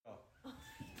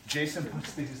Jason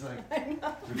puts these like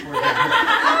before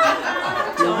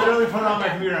he literally put it on my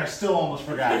computer and I still almost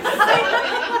forgot.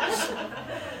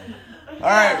 All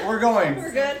right, we're going.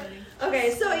 We're good.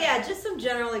 Okay, so yeah, just some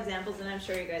general examples, and I'm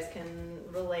sure you guys can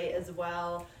relate as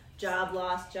well. Job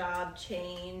loss, job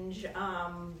change,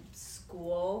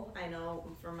 school. I know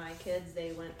for my kids,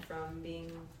 they went from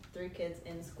being 3 kids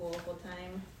in school full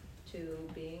time to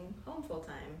being home full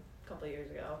time a couple of years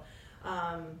ago.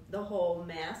 The whole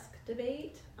mask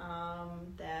debate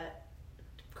that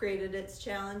created its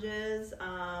challenges,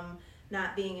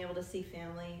 not being able to see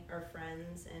family or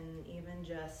friends, and even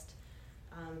just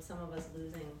some of us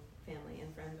losing family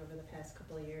and friends over the past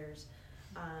couple of years.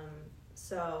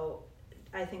 So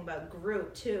I think about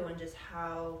group too, and just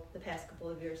how the past couple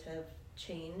of years have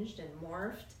changed and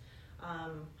morphed.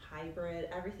 Hybrid,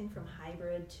 everything from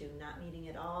hybrid to not meeting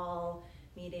at all,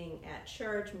 meeting at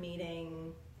church,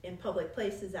 meeting in public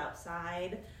places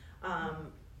outside,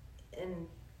 and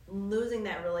losing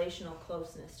that relational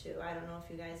closeness too. I don't know if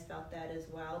you guys felt that as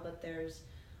well, but there's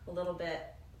a little bit,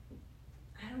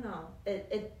 I don't know,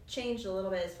 it changed a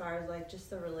little bit as far as like just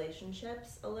the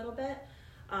relationships a little bit,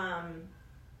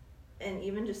 and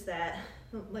even just that,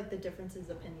 like the differences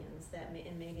of opinions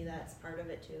and maybe that's part of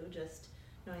it too, just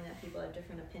knowing that people have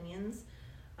different opinions.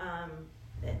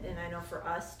 And I know for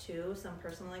us too, some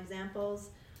personal examples,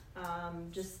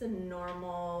 just the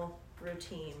normal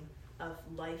routine of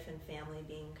life and family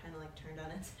being kind of like turned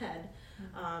on its head,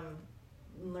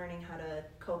 learning how to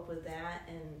cope with that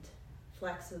and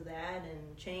flex with that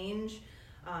and change,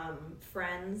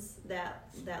 friends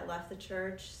that left the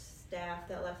church, staff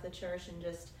that left the church, and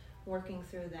just working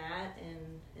through that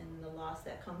and the loss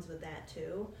that comes with that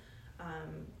too,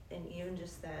 and even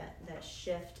just that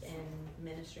shift in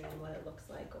ministry and what it looks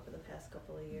like over the past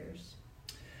couple of years.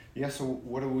 Yeah, so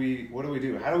what do we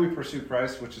do? How do we pursue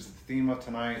Christ, which is the theme of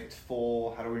tonight?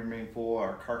 Full. How do we remain full?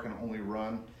 Our car can only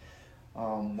run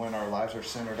when our lives are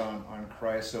centered on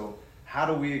Christ. So how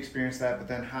do we experience that? But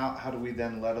then how do we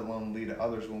then let alone lead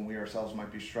others when we ourselves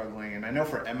might be struggling? And I know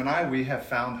for Em and I, we have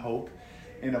found hope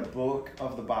in a book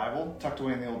of the Bible tucked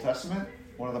away in the Old Testament,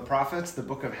 one of the prophets, the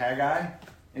book of Haggai.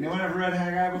 Anyone ever read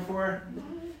Haggai before?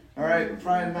 All right,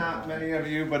 probably not many of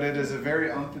you, but it is a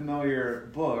very unfamiliar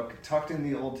book tucked in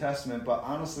the Old Testament, but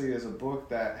honestly is a book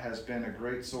that has been a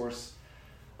great source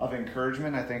of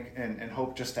encouragement, I think, and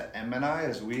hope just to Em and I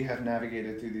as we have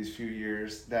navigated through these few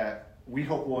years, that we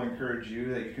hope will encourage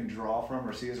you, that you can draw from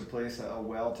or see as a place, a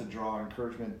well to draw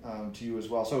encouragement to you as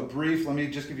well. So let me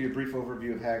just give you a brief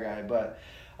overview of Haggai, but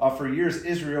for years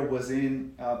Israel was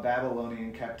in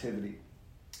Babylonian captivity.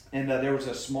 And there was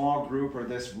a small group, or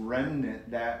this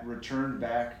remnant, that returned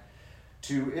back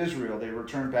to Israel. They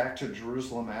returned back to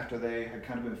Jerusalem after they had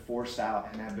kind of been forced out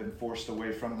and had been forced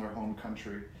away from their home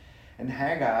country. And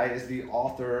Haggai is the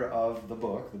author of the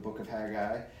book of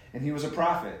Haggai, and he was a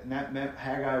prophet. And that meant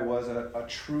Haggai was a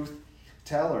truth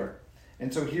teller.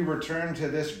 And so he returned to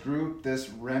this group, this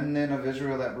remnant of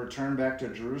Israel that returned back to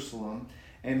Jerusalem.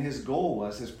 And his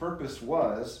purpose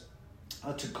was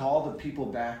to call the people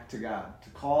back to God, to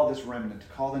call this remnant, to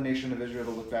call the nation of Israel to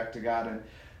look back to God and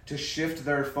to shift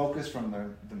their focus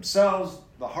from themselves,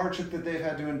 the hardship that they've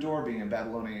had to endure being in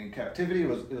Babylonian captivity. It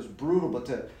was brutal, but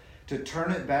to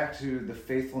turn it back to the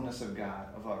faithfulness of God,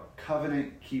 of a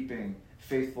covenant-keeping,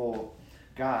 faithful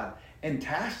God, and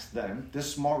tasked them,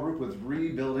 this small group, with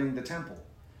rebuilding the temple.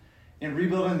 And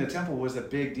rebuilding the temple was a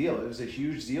big deal. It was a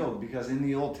huge deal because in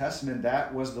the Old Testament,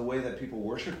 that was the way that people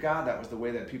worshiped God. That was the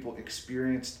way that people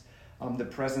experienced the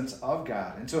presence of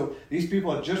God. And so these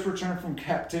people had just returned from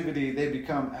captivity. They'd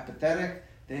become apathetic.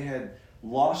 They had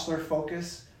lost their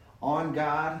focus on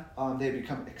God. They'd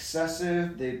become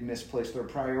excessive. They'd misplaced their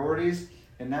priorities.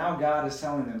 And now God is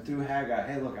telling them through Haggai,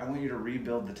 hey, look, I want you to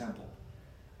rebuild the temple.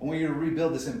 I want you to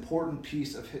rebuild this important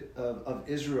piece of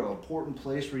Israel, important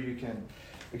place where you can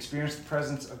experience the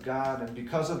presence of God. And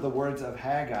because of the words of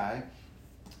Haggai,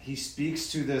 he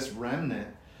speaks to this remnant,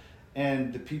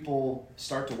 and the people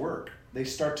start to work. They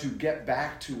start to get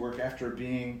back to work after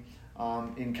being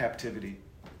in captivity.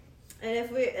 And if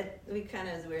we kind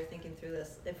of, as we were thinking through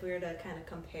this, if we were to kind of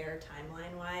compare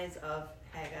timeline-wise of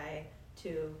Haggai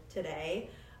to today,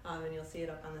 and you'll see it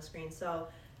up on the screen. So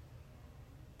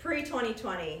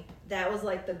pre-2020, that was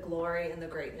like the glory and the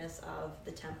greatness of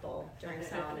the temple during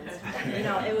Solomon's time.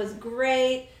 It was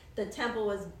great. The temple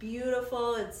was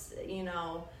beautiful. It's,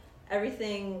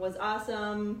 everything was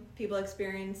awesome. People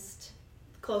experienced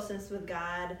closeness with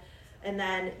God. And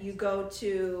then you go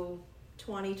to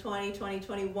 2020,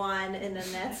 2021, and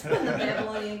then that's when the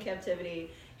Babylonian captivity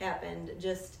happened.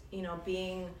 Just,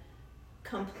 being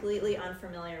completely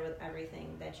unfamiliar with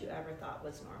everything that you ever thought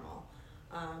was normal.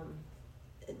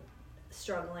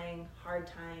 struggling, hard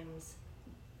times.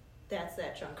 That's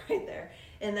that chunk right there.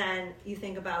 And then you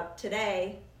think about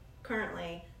today,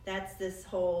 currently, that's this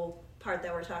whole part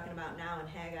that we're talking about now in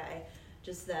Haggai,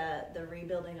 just the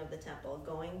rebuilding of the temple,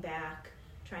 going back,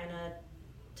 trying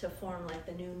to form like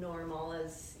the new normal,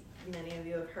 as many of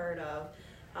you have heard of.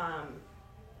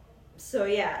 So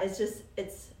yeah, it's just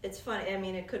it's funny. I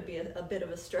mean, it could be a bit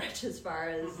of a stretch as far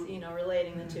as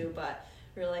relating the two, but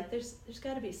we're like, there's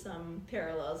got to be some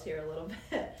parallels here a little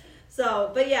bit.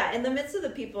 So, but yeah, in the midst of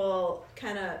the people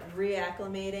kind of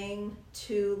reacclimating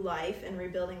to life and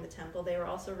rebuilding the temple, they were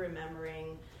also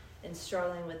remembering and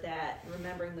struggling with that,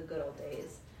 remembering the good old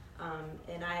days.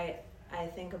 And I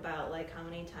think about like how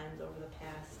many times over the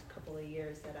past couple of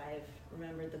years that I've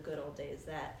remembered the good old days,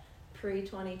 that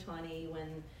pre-2020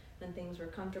 when things were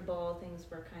comfortable, things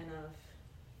were kind of,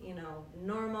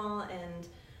 normal. And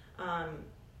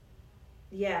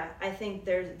yeah, I think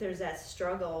there's that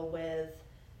struggle with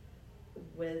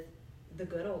the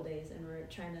good old days, and we're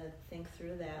trying to think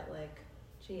through that, like,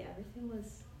 gee, everything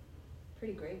was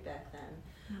pretty great back then.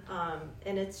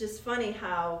 And it's just funny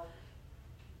how,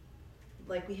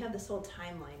 like, we have this whole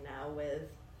timeline now with,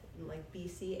 like,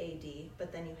 BC AD,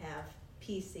 but then you have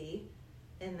PC,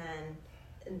 and then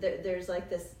there's, like,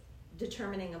 this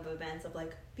determining of events of,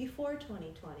 like, before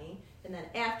 2020, and then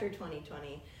after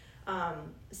 2020.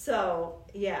 So,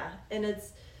 yeah, and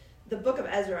it's the book of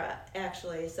Ezra,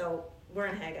 actually, so we're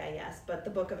in Haggai, yes, but the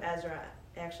book of Ezra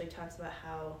actually talks about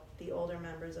how the older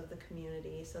members of the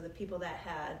community, so the people that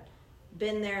had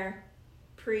been there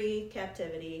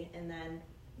pre-captivity and then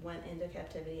went into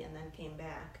captivity and then came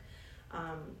back,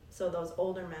 so those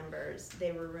older members,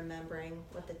 they were remembering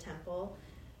what the temple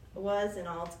was in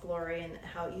all its glory and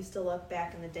how it used to look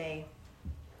back in the day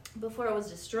before it was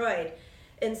destroyed.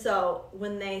 And so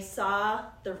when they saw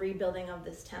the rebuilding of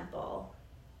this temple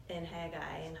in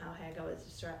Haggai and how Haggai was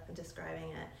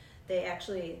describing it,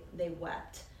 they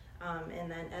wept.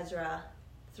 And then Ezra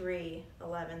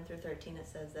 3:11-13, it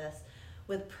says this: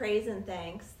 with praise and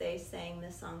thanks they sang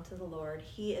this song to the Lord.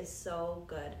 He is so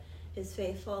good. His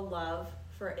faithful love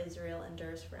for Israel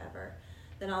endures forever.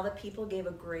 Then all the people gave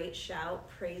a great shout,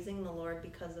 praising the Lord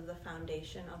because of the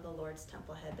foundation of the Lord's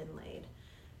temple had been laid.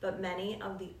 But many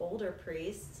of the older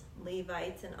priests,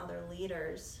 Levites, and other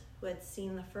leaders who had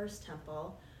seen the first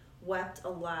temple wept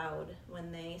aloud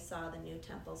when they saw the new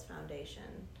temple's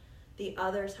foundation. The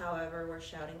others, however, were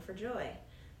shouting for joy.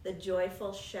 The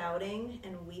joyful shouting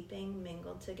and weeping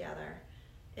mingled together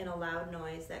in a loud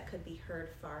noise that could be heard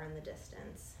far in the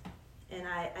distance. And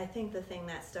I think the thing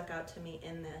that stuck out to me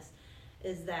in this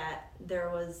is that there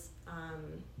was,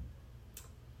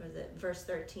 verse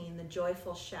 13, the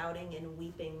joyful shouting and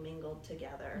weeping mingled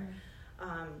together.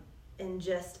 And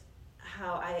just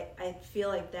how I feel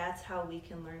like that's how we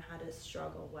can learn how to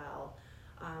struggle well.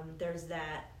 There's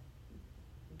that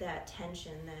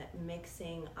tension, that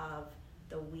mixing of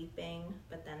the weeping,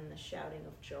 but then the shouting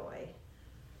of joy.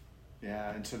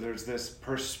 Yeah, and so there's this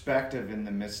perspective in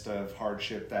the midst of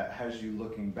hardship that has you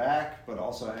looking back, but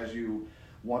also has you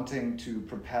wanting to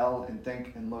propel and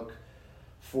think and look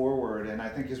forward. And I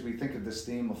think as we think of this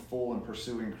theme of full and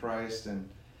pursuing Christ, and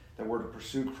that we're to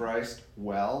pursue Christ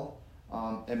well,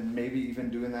 and maybe even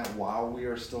doing that while we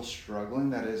are still struggling,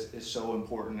 that is so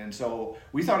important. And so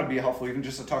we thought it'd be helpful even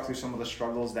just to talk through some of the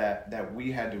struggles that we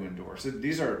had to endure. So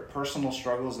these are personal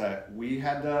struggles that we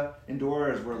had to endure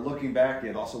as we're looking back,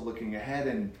 yet also looking ahead,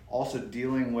 and also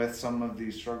dealing with some of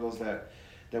these struggles that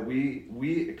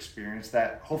we experienced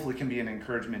that hopefully can be an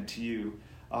encouragement to you.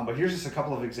 But here's just a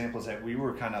couple of examples that we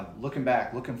were kind of looking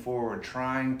back, looking forward,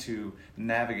 trying to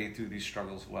navigate through these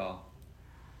struggles well.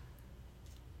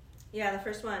 Yeah, the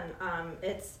first one,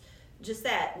 it's just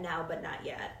that now but not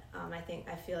yet.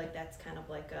 I feel like that's kind of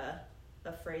like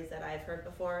a phrase that I've heard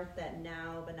before, that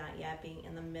now but not yet, being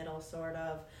in the middle, sort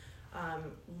of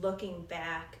looking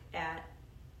back at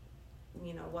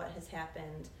what has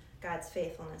happened, God's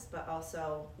faithfulness, but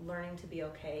also learning to be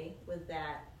okay with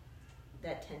that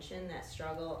tension, that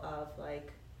struggle of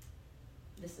like,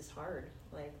 this is hard,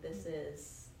 like this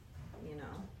is,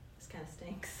 this kind of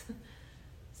stinks.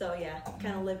 So yeah,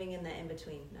 kind of living in the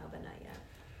in-between, now but not yet.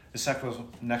 The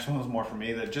next one was more for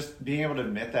me, that just being able to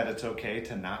admit that it's okay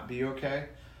to not be okay.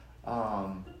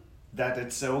 That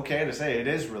it's okay to say it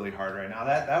is really hard right now.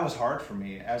 That was hard for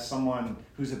me as someone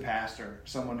who's a pastor,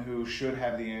 someone who should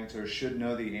have the answers, should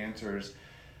know the answers,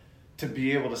 to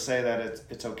be able to say that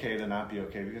it's okay to not be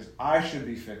okay, because I should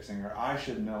be fixing, or I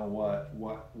should know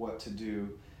what to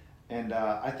do. And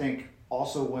I think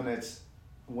also when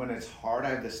when it's hard, I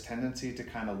have this tendency to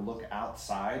kind of look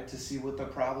outside to see what the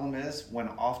problem is, when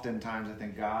oftentimes I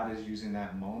think God is using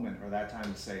that moment or that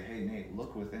time to say, hey, Nate,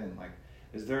 look within. Like,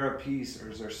 is there a piece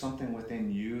or is there something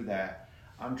within you that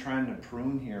I'm trying to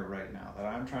prune here right now, that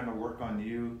I'm trying to work on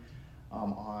you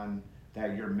on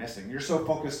that you're missing? You're so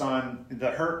focused on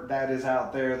the hurt that is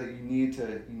out there that you need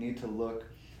to look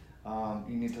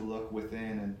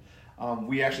within. And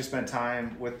we actually spent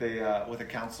time with a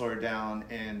counselor down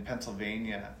in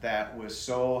Pennsylvania that was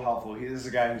so helpful. He is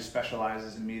a guy who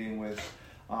specializes in meeting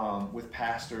with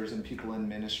pastors and people in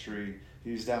ministry.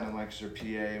 He's down in Lancaster, PA.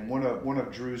 And one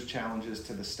of Drew's challenges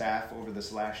to the staff over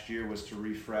this last year was to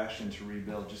refresh and to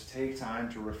rebuild. Just take time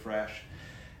to refresh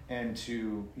and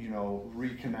to,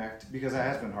 reconnect, because that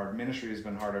has been hard. Ministry has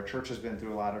been hard. Our church has been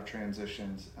through a lot of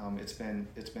transitions. It's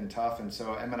been tough. And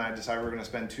so Em and I decided we're going to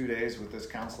spend 2 days with this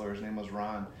counselor. His name was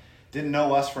Ron. Didn't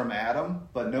know us from Adam,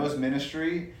 but knows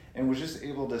ministry, and was just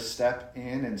able to step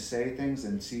in and say things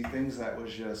and see things that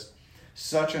was just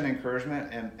such an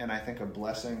encouragement and I think a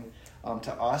blessing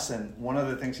to us. And one of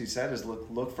the things he said is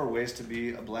look for ways to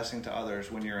be a blessing to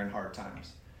others when you're in hard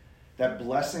times. That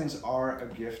blessings are a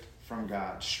gift from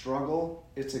God. Struggle,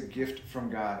 it's a gift from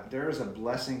God. There is a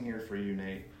blessing here for you,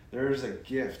 Nate. There is a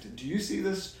gift. Do you see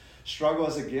this struggle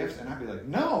as a gift? And I'd be like,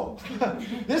 no,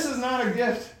 this is not a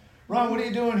gift. Ron, what are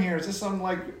you doing here? Is this some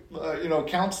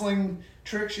counseling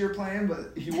tricks you're playing?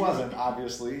 But he wasn't,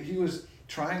 obviously. He was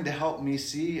trying to help me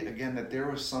see, again, that there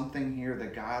was something here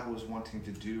that God was wanting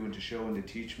to do and to show and to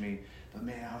teach me. But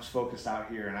man, I was focused out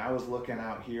here, and I was looking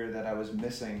out here that I was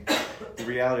missing the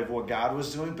reality of what God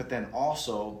was doing, but then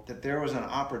also that there was an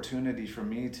opportunity for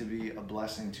me to be a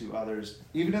blessing to others,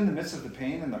 even in the midst of the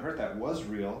pain and the hurt that was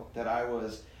real, that I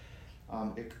was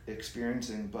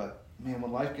experiencing. But man,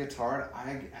 when life gets hard,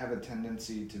 I have a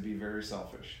tendency to be very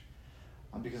selfish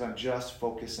because I'm just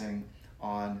focusing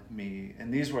on me.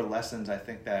 And these were lessons I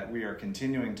think that we are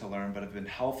continuing to learn, but have been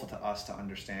helpful to us to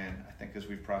understand, I think, as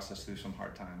we process through some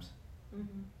hard times.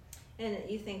 Mm-hmm. And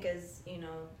you think as,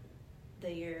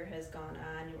 the year has gone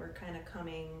on, we're kind of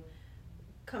coming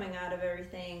out of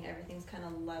everything's kind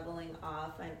of leveling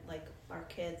off. Like our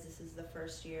kids, this is the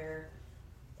first year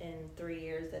in 3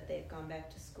 years that they've gone back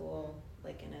to school,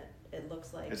 and it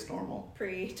looks like it's normal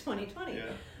pre-2020.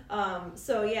 Yeah.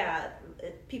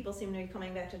 People seem to be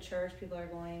coming back to church. People are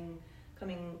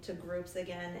coming to groups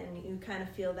again, and you kind of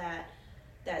feel that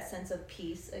sense of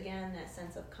peace again, that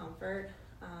sense of comfort.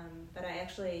 But I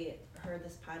actually heard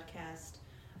this podcast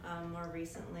more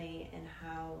recently, and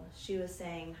how she was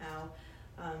saying how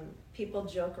people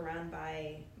joke around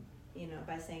by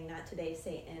saying "not today,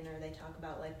 Satan," or they talk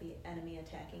about the enemy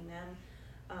attacking them,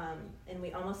 and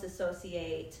we almost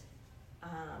associate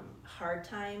hard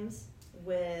times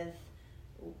with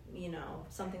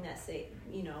something that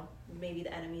maybe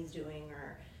the enemy's doing,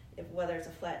 or whether it's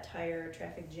a flat tire,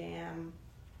 traffic jam,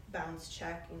 bounce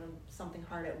check, something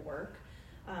hard at work.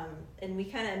 And we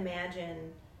kind of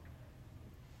imagine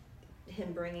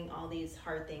him bringing all these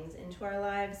hard things into our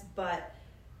lives, but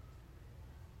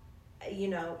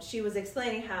she was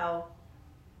explaining how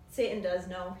Satan does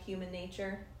know human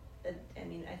nature.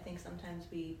 I think sometimes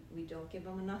we don't give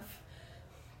him enough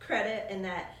credit, and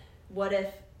that what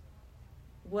if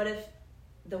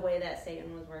the way that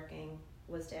Satan was working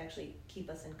was to actually keep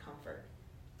us in comfort,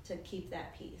 to keep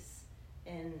that peace,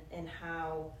 and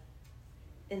how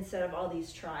instead of all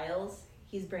these trials,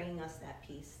 he's bringing us that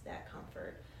peace, that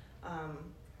comfort,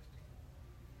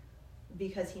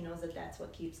 because he knows that that's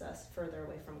what keeps us further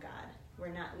away from God.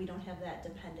 We don't have that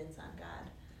dependence on God.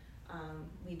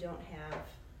 We don't have,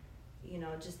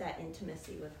 just that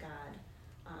intimacy with God.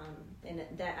 And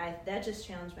that just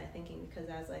challenged my thinking, because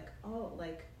I was like, oh,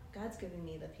 God's giving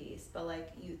me the peace.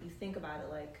 But you think about it,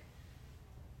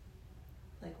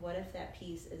 what if that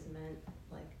peace is meant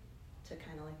to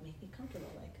kind of make me comfortable,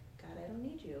 God, I don't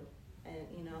need you. And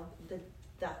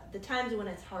the times when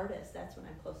it's hardest, that's when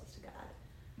I'm closest to God.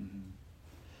 Mm-hmm.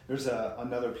 There's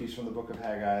another piece from the book of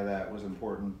Haggai that was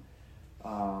important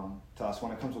to us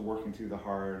when it comes to working through the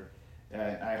hard.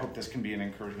 I hope this can be an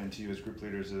encouragement to you as group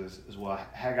leaders as well.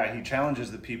 Haggai, he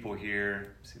challenges the people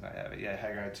here. Let's see if I have it. Yeah,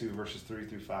 Haggai 2, verses 3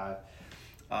 through 5.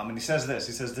 And he says this.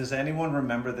 He says, "Does anyone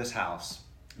remember this house,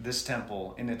 this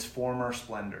temple, in its former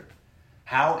splendor?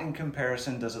 How in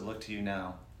comparison does it look to you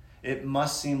now? It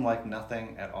must seem like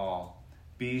nothing at all.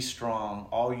 Be strong,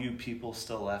 all you people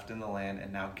still left in the land,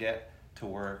 and now get to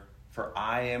work. For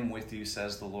I am with you,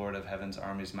 says the Lord of heaven's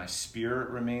armies. My spirit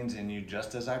remains in you,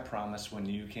 just as I promised when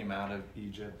you came out of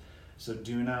Egypt. So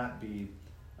do not be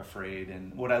afraid."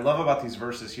 And what I love about these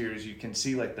verses here is you can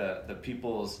see the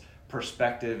people's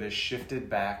perspective is shifted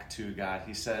back to God.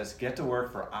 He says, get to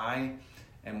work, for I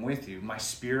am with you. My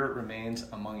spirit remains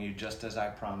among you, just as I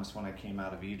promised when I came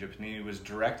out of Egypt. And he was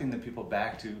directing the people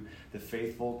back to the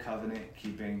faithful,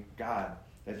 covenant-keeping God.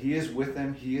 That he is with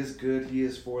them, he is good, he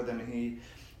is for them, and he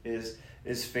is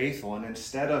faithful. And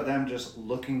instead of them just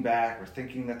looking back or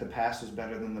thinking that the past was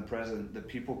better than the present, the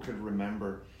people could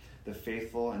remember the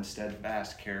faithful and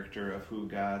steadfast character of who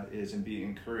God is, and be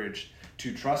encouraged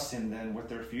to trust him then with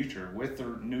their future, with the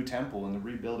new temple and the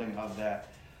rebuilding of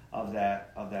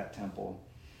that temple.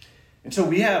 And so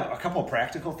we have a couple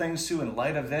practical things too in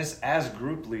light of this as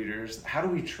group leaders. How do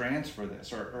we transfer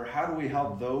this, or how do we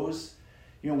help those?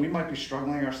 We might be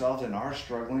struggling ourselves and are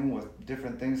struggling with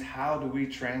different things. How do we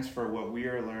transfer what we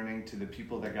are learning to the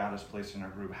people that God has placed in our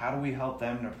group? How do we help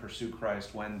them to pursue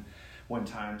Christ when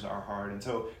times are hard? And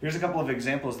so here's a couple of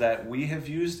examples that we have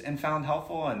used and found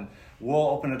helpful, and we'll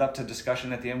open it up to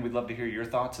discussion at the end. We'd love to hear your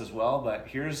thoughts as well, but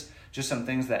here's just some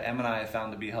things that Em and I have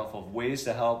found to be helpful, ways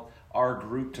to help our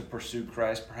group to pursue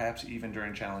Christ, perhaps even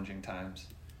during challenging times.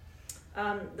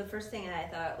 The first thing I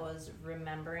thought was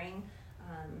remembering.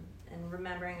 And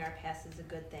remembering our past is a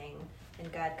good thing,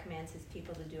 and God commands his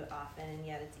people to do it often, and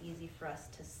yet it's easy for us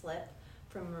to slip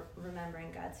from remembering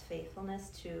God's faithfulness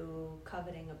to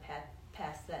coveting a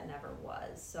past that never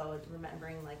was. So it's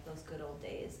remembering like those good old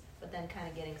days, but then kind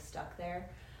of getting stuck there.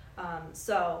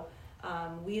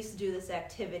 We used to do this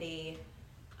activity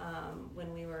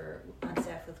when we were on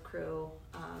staff with Crew.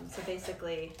 So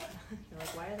basically, you're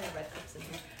like, why are there red cups in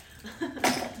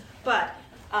here? But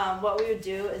what we would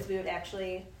do is we would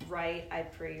actually write, I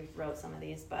pre-wrote some of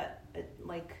these, but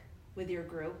like with your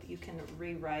group, you can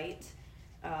rewrite,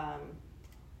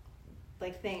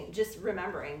 just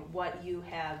remembering what you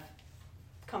have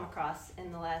come across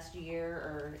in the last year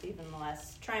or even the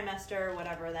last trimester,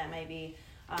 whatever that may be,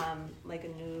 like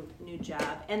a new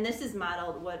job. And this is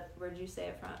modeled, where'd you say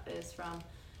it is from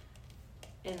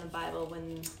in the Bible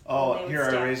when here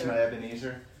I raised my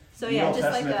Ebenezer. So in the Old just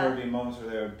Testament, like there would be moments where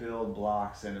they would build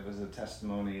blocks, and it was a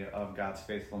testimony of God's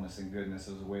faithfulness and goodness.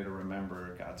 It was a way to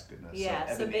remember God's goodness.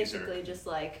 Yeah, so basically just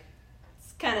like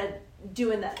it's kind of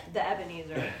doing the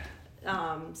Ebenezer.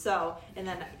 And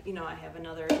then I have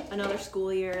another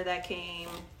school year that came,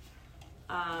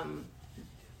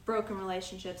 broken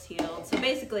relationships healed. So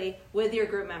basically with your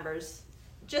group members,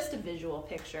 just a visual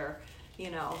picture,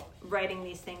 writing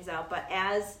these things out. But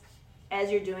as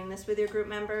you're doing this with your group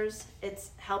members,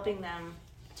 it's helping them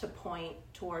to point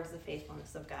towards the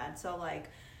faithfulness of God. So like,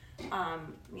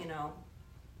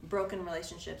 broken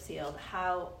relationships healed.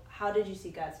 How did you see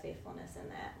God's faithfulness in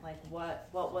that? Like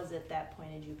what was it that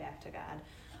pointed you back to God?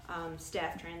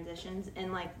 Staff transitions.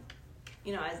 And like,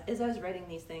 as I was writing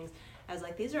these things, I was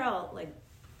like, these are all like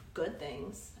good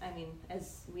things. I mean,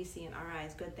 as we see in our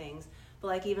eyes, good things. But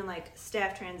like even like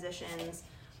staff transitions,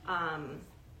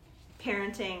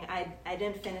 parenting, I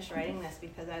didn't finish writing this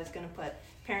because I was going to put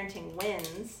parenting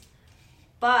wins,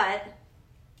 but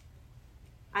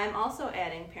I'm also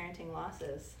adding parenting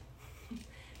losses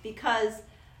because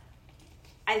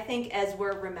I think as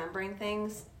we're remembering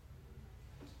things,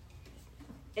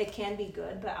 it can be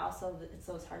good, but also it's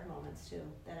those hard moments too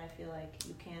that I feel like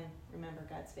you can remember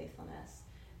God's faithfulness.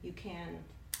 You can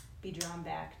be drawn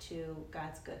back to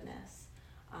God's goodness,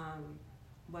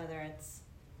 whether it's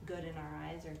good in our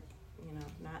eyes or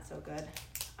not so good.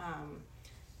 And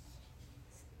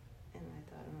I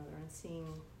thought another one,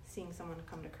 seeing someone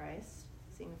come to Christ,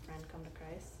 seeing a friend come to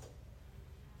Christ.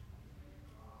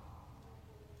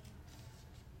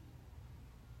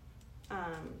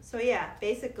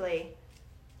 Basically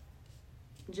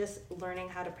just learning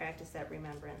how to practice that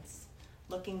remembrance,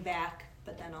 looking back,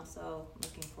 but then also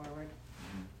looking forward.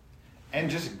 And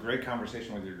just a great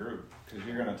conversation with your group, because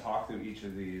you're going to talk through each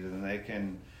of these, and they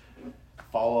can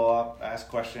follow up, ask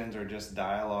questions, or just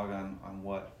dialogue on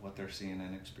what they're seeing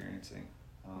and experiencing.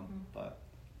 But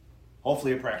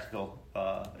hopefully a practical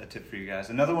a tip for you guys.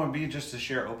 Another one would be just to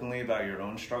share openly about your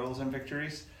own struggles and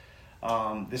victories.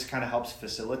 This kind of helps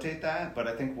facilitate that, but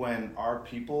I think when our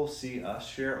people see us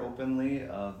share openly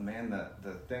of,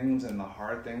 the things and the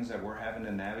hard things that we're having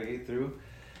to navigate through,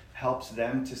 helps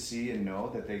them to see and know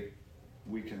that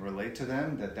we can relate to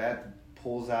them, that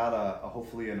pulls out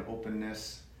hopefully an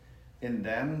openness in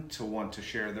them to want to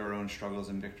share their own struggles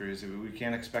and victories. We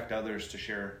can't expect others to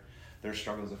share their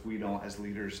struggles if we don't, as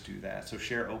leaders, do that. So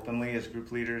share openly as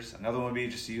group leaders. Another one would be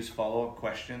just to use follow-up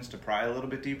questions to pry a little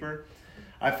bit deeper.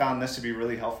 I found this to be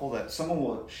really helpful, that someone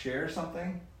will share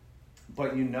something,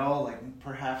 but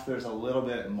perhaps there's a little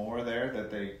bit more there that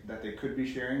they could be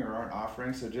sharing or aren't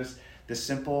offering. So just the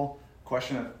simple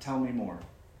question of, tell me more.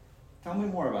 Tell me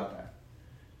more about that.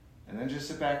 and then just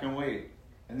sit back and wait.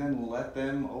 And then let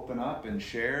them open up and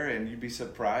share, and you'd be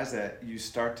surprised that you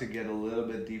start to get a little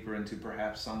bit deeper into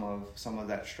perhaps some of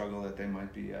that struggle that they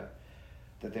might be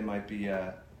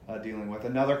dealing with.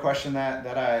 Another question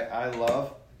that I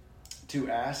love to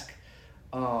ask,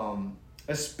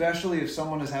 especially if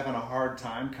someone is having a hard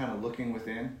time kind of looking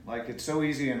within. Like, it's so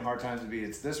easy in hard times to be,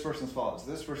 it's this person's fault, it's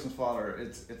this person's fault, or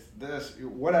it's this,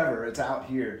 whatever, it's out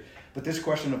here. But this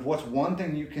question of what's one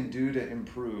thing you can do to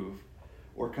improve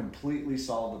or completely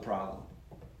solve the problem?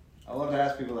 I love to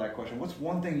ask people that question. What's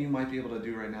one thing you might be able to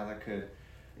do right now that could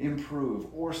improve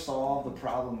or solve the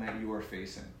problem that you are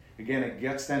facing? Again, it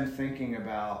gets them thinking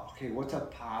about, okay, what's a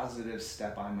positive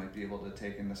step I might be able to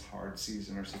take in this hard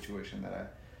season or situation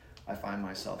that I find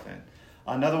myself in.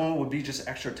 Another one would be just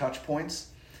extra touch points.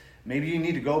 Maybe you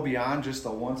need to go beyond just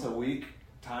the once a week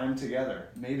time together.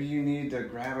 Maybe you need to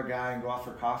grab a guy and go out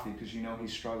for coffee because you know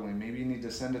he's struggling. Maybe you need to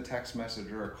send a text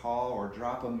message or a call or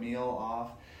drop a meal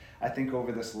off. I think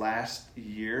over this last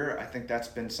year, I think that's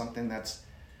been something that's,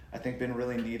 I think, been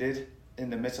really needed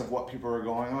in the midst of what people are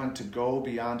going on, to go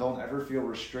beyond. Don't ever feel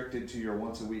restricted to your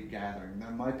once a week gathering. There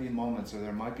might be moments, or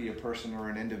there might be a person or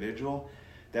an individual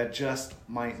that just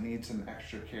might need some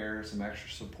extra care, some extra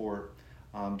support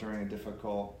during a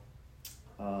difficult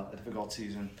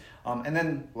season. And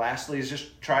then lastly is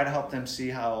just try to help them see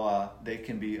how they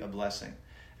can be a blessing.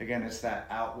 Again, it's that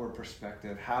outward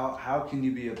perspective. How can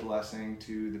you be a blessing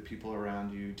to the people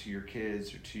around you, to your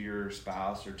kids, or to your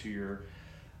spouse, or to your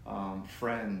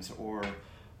friends, or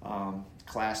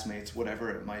classmates, whatever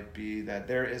it might be, that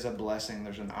there is a blessing,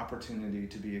 there's an opportunity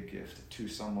to be a gift to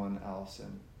someone else,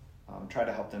 and try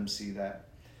to help them see that.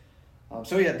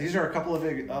 So yeah, these are a couple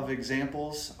of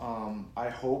examples. I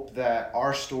hope that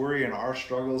our story and our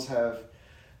struggles have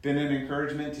been an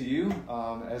encouragement to you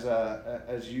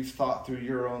as you've thought through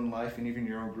your own life and even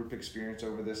your own group experience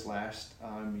over this last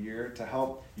year, to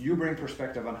help you bring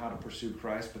perspective on how to pursue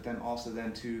Christ, but then also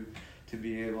then to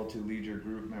be able to lead your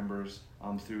group members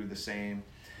through the same.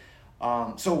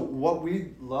 So what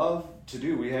we'd love to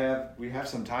do, we have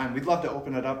some time. We'd love to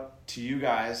open it up to you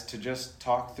guys to just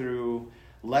talk through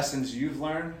lessons you've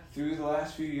learned through the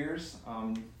last few years,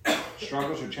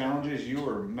 struggles or challenges you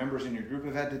or members in your group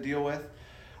have had to deal with,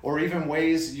 or even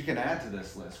ways you can add to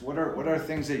this list. What are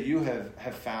things that you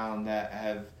have found that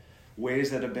have ways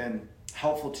that have been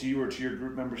helpful to you or to your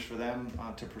group members for them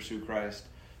to pursue Christ?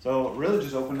 So really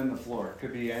just opening the floor. It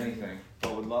could be anything,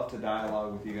 but would love to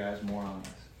dialogue with you guys more on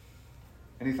this.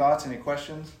 Any thoughts, any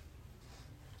questions?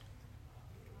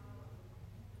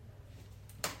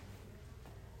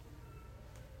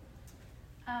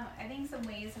 I think some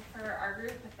ways for our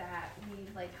group that we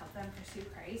help them pursue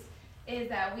Christ is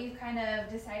that we've kind of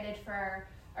decided for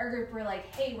our group, we're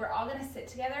like, hey, we're all going to sit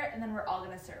together and then we're all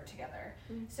going to serve together.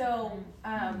 So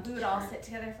we would all sit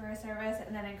together for a service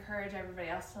and then encourage everybody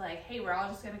else to hey, we're all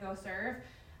just going to go serve.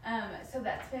 So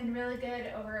that's been really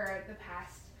good over the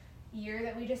past year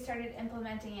that we just started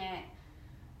implementing it.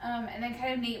 And then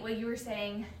kind of Nate, what you were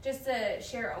saying, just to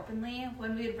share openly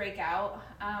when we would break out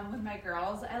with my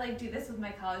girls. I do this with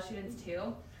my college students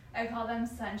too. I call them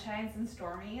sunshines and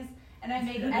stormies, and I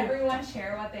make everyone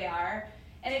share what they are.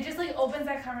 And it just opens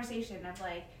that conversation of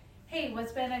hey,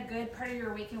 what's been a good part of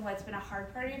your week and what's been a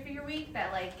hard part of your week,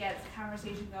 that gets the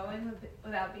conversation going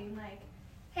without being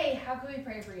hey, how can we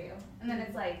pray for you? And then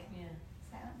it's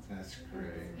silence. That's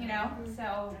great.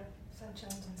 So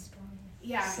sunshines and stormies.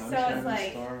 Yeah, Sunshine so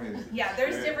it's yeah,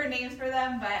 there's different names for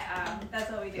them, but that's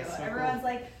what we do. So everyone's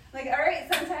cool. all right,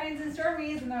 sunshines and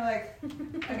stormies, and they're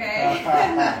okay.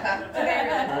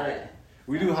 Right.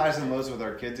 We do highs and lows with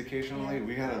our kids occasionally.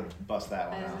 We gotta bust that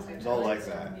one out. They'll like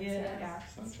that. Yeah.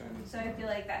 Sunshine. So I feel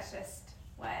that's just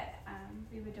what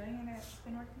we've been doing, and it's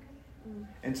been working good.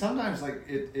 And sometimes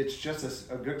it's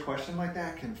just a good question like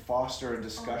that can foster a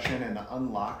discussion and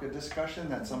unlock a discussion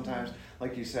that sometimes,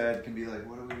 like you said, can be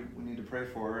what do we need to pray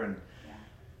for, and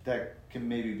that can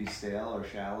maybe be stale or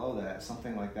shallow, that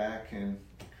something like that can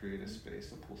create a space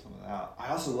to pull some of that out. I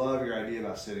also love your idea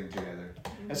about sitting together.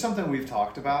 It's something we've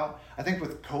talked about. I think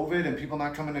with COVID and people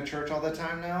not coming to church all the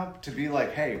time now, to be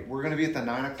hey, we're going to be at the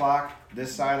 9 o'clock,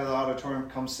 this side of the auditorium,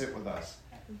 come sit with us.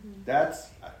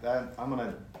 I'm going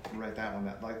to write that one.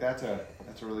 That's a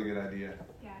really good idea.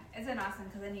 Yeah, it's been awesome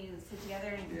because then you sit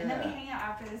together and then we hang out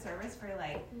after the service for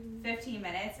 15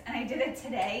 minutes. And I did it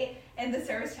today, and the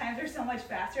service times are so much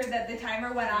faster that the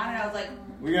timer went on, and I was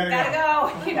we gotta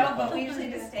go. But we usually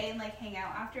just stay and hang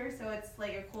out after, so it's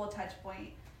a cool touch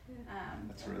point.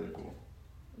 That's really cool.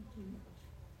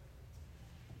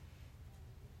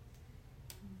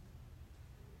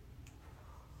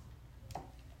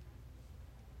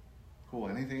 Cool.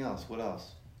 Anything else? What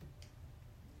else?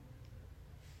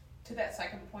 to that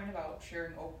second point about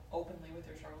sharing openly with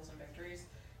your struggles and victories,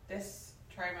 this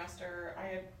trimester I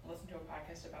had listened to a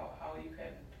podcast about how you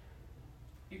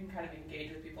can kind of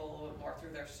engage with people a little bit more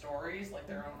through their stories, like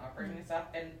their own upbringing and stuff.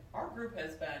 And our group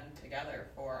has been together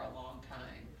for a long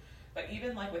time. But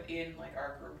even like within like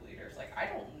our group leaders, like I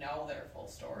don't know their full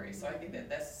story. So I think that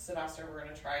this semester we're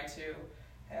gonna try to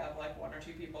have like 1 or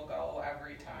 2 people go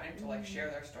every time to like share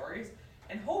their stories,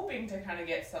 and hoping to kind of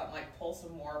get some like pull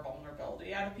some more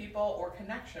vulnerability out of people or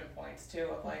connection points too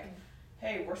of like,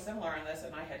 hey, we're similar in this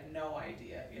and I had no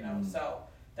idea, you know. So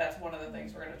that's one of the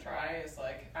things we're gonna try is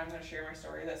like I'm gonna share my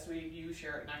story this week, you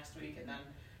share it next week, and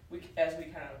then as we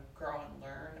kind of grow and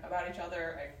learn about each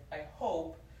other, I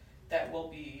hope that we'll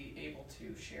be able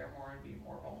to share more and be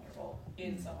more vulnerable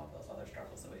in some of those other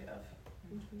struggles that we have.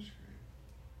 That's great.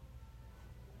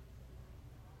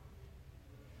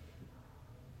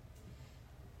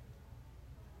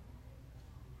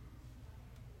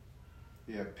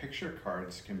 Yeah, picture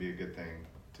cards can be a good thing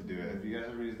to do it. Have you guys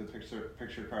ever used the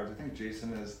picture cards? I think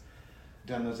Jason has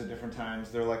done those at different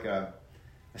times. They're like a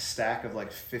stack of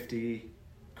like 50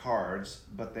 cards,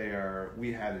 but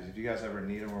we had it. If you guys ever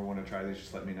need them or want to try these,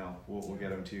 just let me know. We'll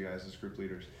get them to you guys as group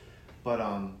leaders. But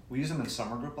we use them in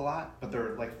summer group a lot, but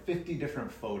they're like 50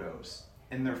 different photos.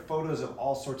 And they're photos of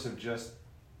all sorts of just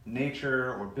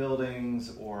nature or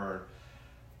buildings or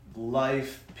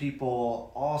life,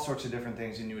 people, all sorts of different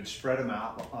things, and you would spread them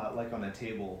out like on a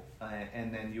table,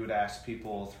 and then you would ask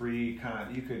people you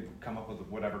could come up with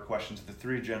whatever questions. The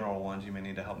 3 general ones you may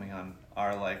need to help me on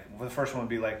are like, well, the first one would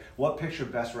be like, what picture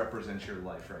best represents your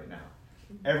life right now?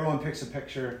 Everyone picks a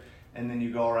picture, and then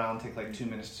you go around, take like 2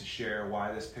 minutes to share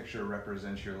why this picture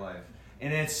represents your life.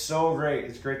 And it's so great.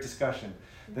 It's great discussion.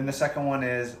 Then the second one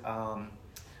is,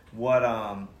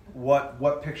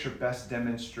 what picture best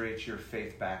demonstrates your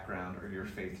faith background or your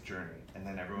faith journey? And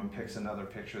then everyone picks another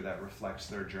picture that reflects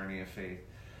their journey of faith.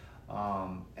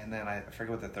 And then I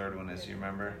forget what the third one is. Do you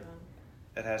remember?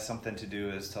 It has something to do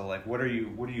as to like, what are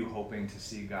you hoping to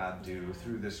see God do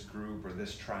through this group or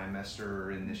this trimester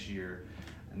or in this year?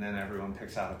 And then everyone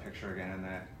picks out a picture again, and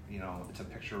that, you know, it's a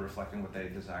picture reflecting what they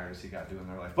desire to see God do in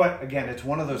their life. But again, it's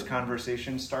one of those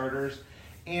conversation starters.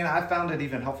 And I found it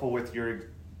even helpful with your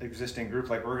existing group.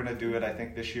 Like we're going to do it, I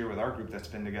think, this year with our group that's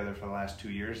been together for the last 2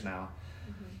 years now.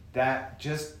 That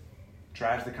just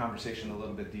drives the conversation a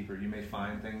little bit deeper. You may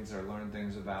find things or learn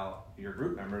things about your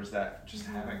group members that just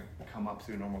haven't come up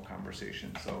through normal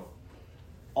conversation. So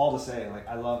all to say, like,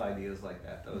 I love ideas like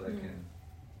that, though, that can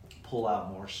pull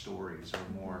out more stories or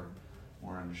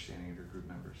more understanding of your group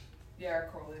members. Yeah, our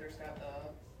core leaders got the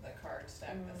card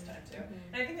stack this time too.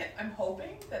 And I think that I'm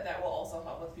hoping that will also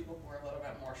help with people who are a little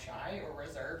bit more shy or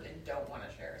reserved and don't want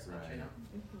to share as much, you know.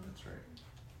 That's right.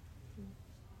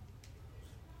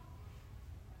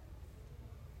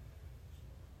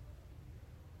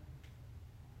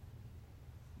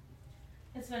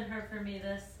 It's been hard for me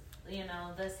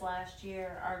this last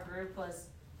year. Our group was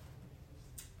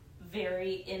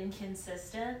very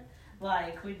inconsistent.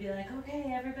 Like, we'd be like,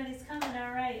 okay, everybody's coming,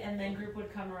 all right. And then group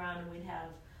would come around and we'd have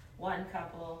one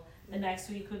couple. The next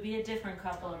week would be a different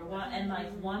couple, and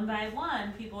like one by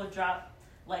one, people would drop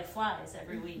like flies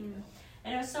every week.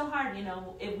 And it was so hard, you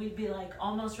know. We'd be like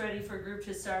almost ready for group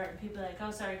to start, and people would be like,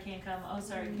 oh, sorry, can't come. Oh,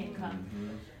 sorry, can't come.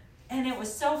 And it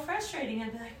was so frustrating.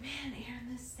 I'd be like, man, Aaron,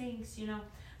 this stinks, you know.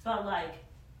 But like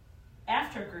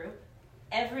after group,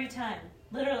 every time,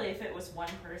 literally, if it was one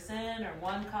person or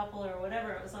one couple or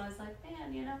whatever, it was always like,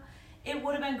 man, you know, it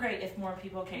would have been great if more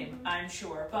people came, I'm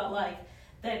sure. But like,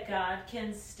 that God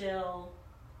can still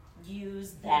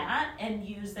use that and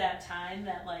use that time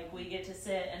that like we get to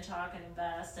sit and talk and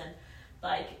invest. And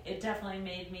like, it definitely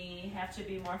made me have to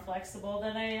be more flexible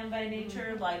than I am by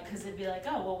nature. Like, because it'd be like,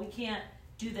 oh, well, we can't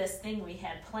do this thing we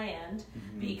had planned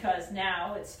because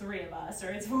now it's 3 of us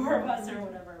or it's 4 of us or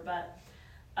whatever. But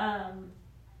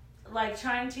like,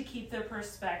 trying to keep the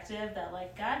perspective that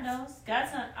like, God knows,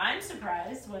 God's not, I'm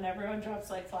surprised when everyone drops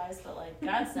like flies, but like,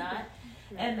 God's not.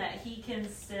 And that he can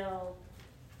still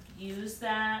use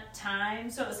that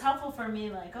time. So it was helpful for me,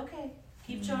 like, okay,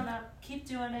 keep showing up, keep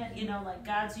doing it, you know, like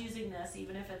God's using this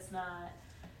even if it's not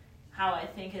how I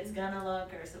think it's gonna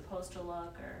look or supposed to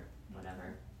look or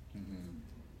whatever. I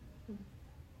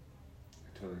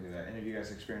totally hear that. Any of you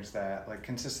guys experienced that? Like,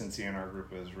 consistency in our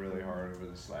group was really hard over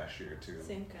this last year too.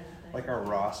 Same kind of thing. Like, our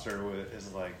roster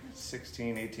is like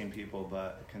 16, 18 people,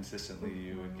 but consistently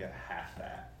you would get half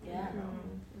that. Yeah. You know?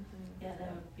 Yeah,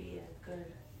 that would be a good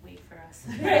week for us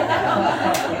right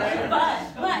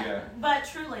now. But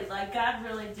truly, like, God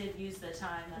really did use the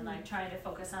time and like trying to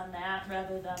focus on that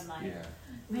rather than like,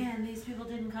 man, these people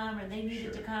didn't come or they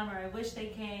needed to come or I wish they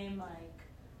came. Like,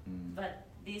 But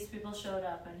these people showed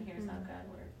up, and here's how God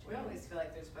worked. We always feel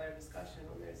like there's better discussion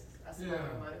when there's a Yeah. smaller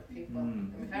amount of people. I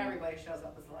mean, if everybody shows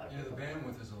up, it's a lot of Yeah, the people.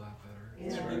 bandwidth is a lot better. Yeah.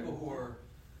 It's people who are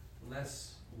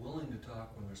less willing to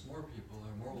talk when there's more people,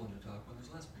 are more willing to talk when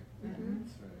there's less people. Mhm.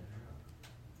 That's right.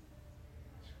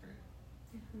 That's great.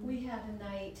 We had a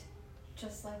night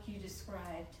just like you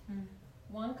described. Mm.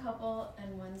 One couple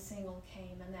and one single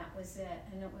came, and that was it.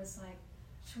 And it was like,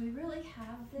 should we really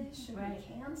have this? Should Right. we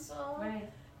cancel?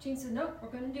 Right. Jean said, nope, we're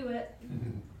going to do it.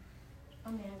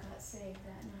 A man got saved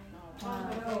that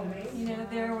night. Oh, amazing. You know,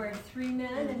 there were 3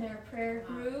 men in their prayer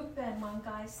group, and one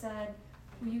guy said,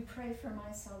 will you pray for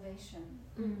my salvation?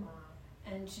 Mm. Wow.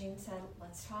 And Jean said,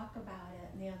 let's talk about it.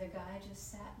 And the other guy just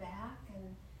sat back,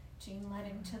 and Jean led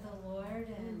him to the Lord,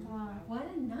 and Wow. what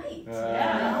a night.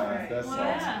 Yeah. That's What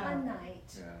Yeah. a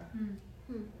night. Yeah, Mm.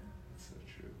 that's so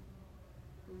true.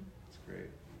 It's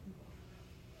great.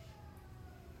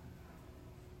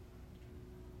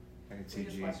 I can see We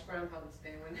just G. watched Groundhog's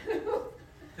Day when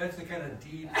That's the kind of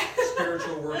deep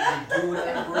spiritual work we do in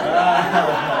that group.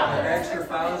 The extra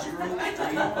files group, we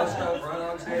bust out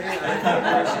Groundhog's Day, and I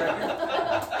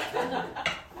think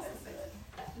for a second.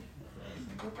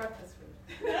 With breakfast food.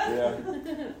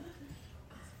 Yeah.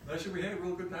 Actually, we had a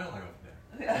real good dialogue up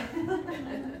there. That's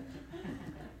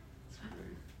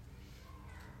great.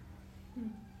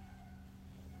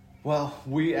 Well,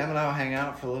 Em and I will hang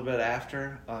out for a little bit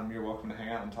after. You're welcome to hang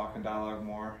out and talk and dialogue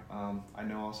more. I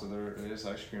know also there is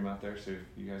ice cream out there, so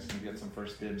you guys can get some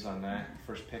first dibs on that,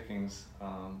 first pickings.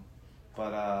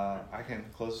 But I can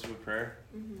close this with prayer.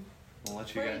 Mhm. We'll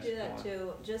let you Before you guys do go that on.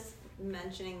 too, just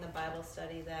mentioning the Bible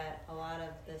study that a lot of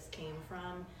this came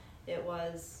from, it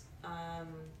was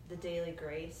the Daily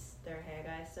Grace, their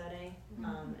Haggai study.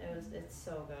 It's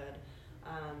so good,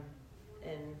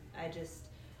 and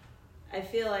I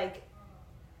feel like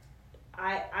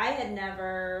I had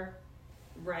never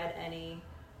read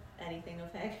anything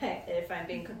of Haggai, if I'm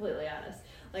being completely honest.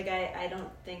 Like I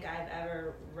don't think I've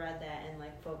ever read that and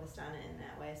like focused on it in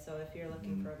that way. So if you're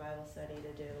looking for a Bible study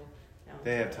to do, that one's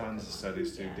They have really tons of good.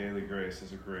 studies too. Yeah. Daily Grace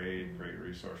is a great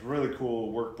resource. Really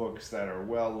cool workbooks that are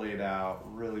well laid out,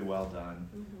 really well done.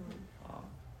 Mhm.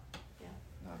 Yeah.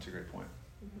 No, that's a great point.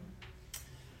 Mhm.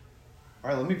 All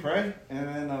right, let me pray, and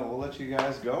then we'll let you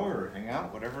guys go or hang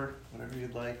out, whatever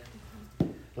you'd like.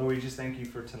 Lord, we just thank you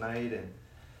for tonight, and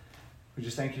we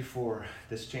just thank you for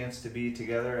this chance to be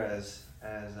together as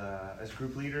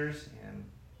group leaders and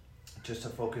just to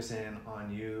focus in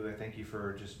on you. I thank you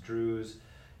for just Drew's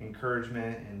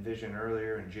encouragement and vision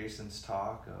earlier, and Jason's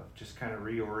talk of just kind of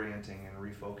reorienting and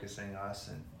refocusing us,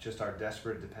 and just our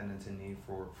desperate dependence and need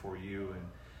for you. And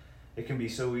it can be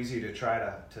so easy to try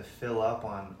to fill up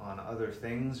on other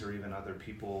things or even other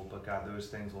people, but God, those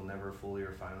things will never fully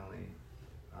or finally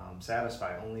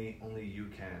satisfy. Only you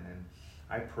can. And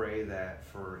I pray that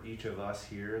for each of us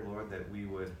here, Lord, that we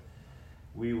would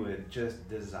just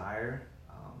desire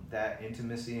that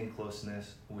intimacy and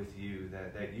closeness with you,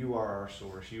 that you are our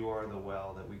source, you are the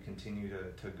well that we continue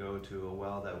to go to, a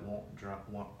well that won't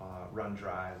run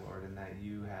dry, Lord, and that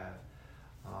you have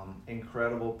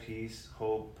incredible peace,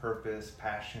 hope, purpose,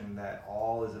 passion, that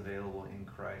all is available in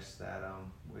Christ,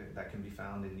 that can be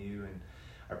found in you. And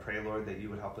I pray, Lord, that you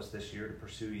would help us this year to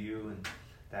pursue you, and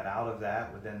that out of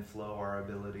that would then flow our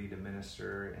ability to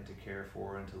minister and to care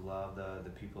for and to love the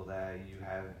people that you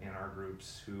have in our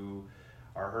groups who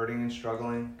are hurting and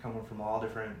struggling, coming from all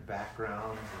different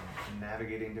backgrounds and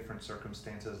navigating different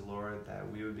circumstances, Lord, that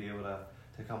we would be able to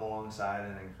come alongside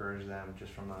and encourage them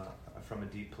just from a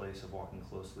deep place of walking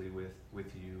closely with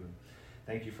you. And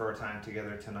thank you for our time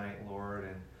together tonight, Lord,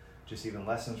 and just even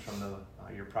lessons from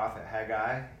your prophet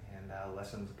Haggai, and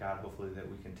lessons, God, hopefully that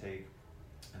we can take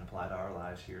and apply to our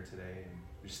lives here today. And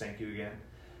we just thank you again.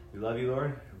 We love you,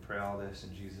 Lord, and pray all this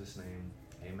in Jesus' name.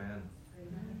 Amen.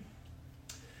 Amen.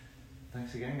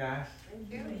 Thanks again, guys.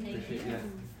 Thank you. Appreciate you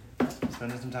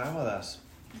spending some time with us.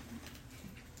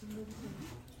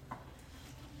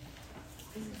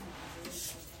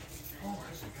 Oh,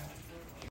 I see.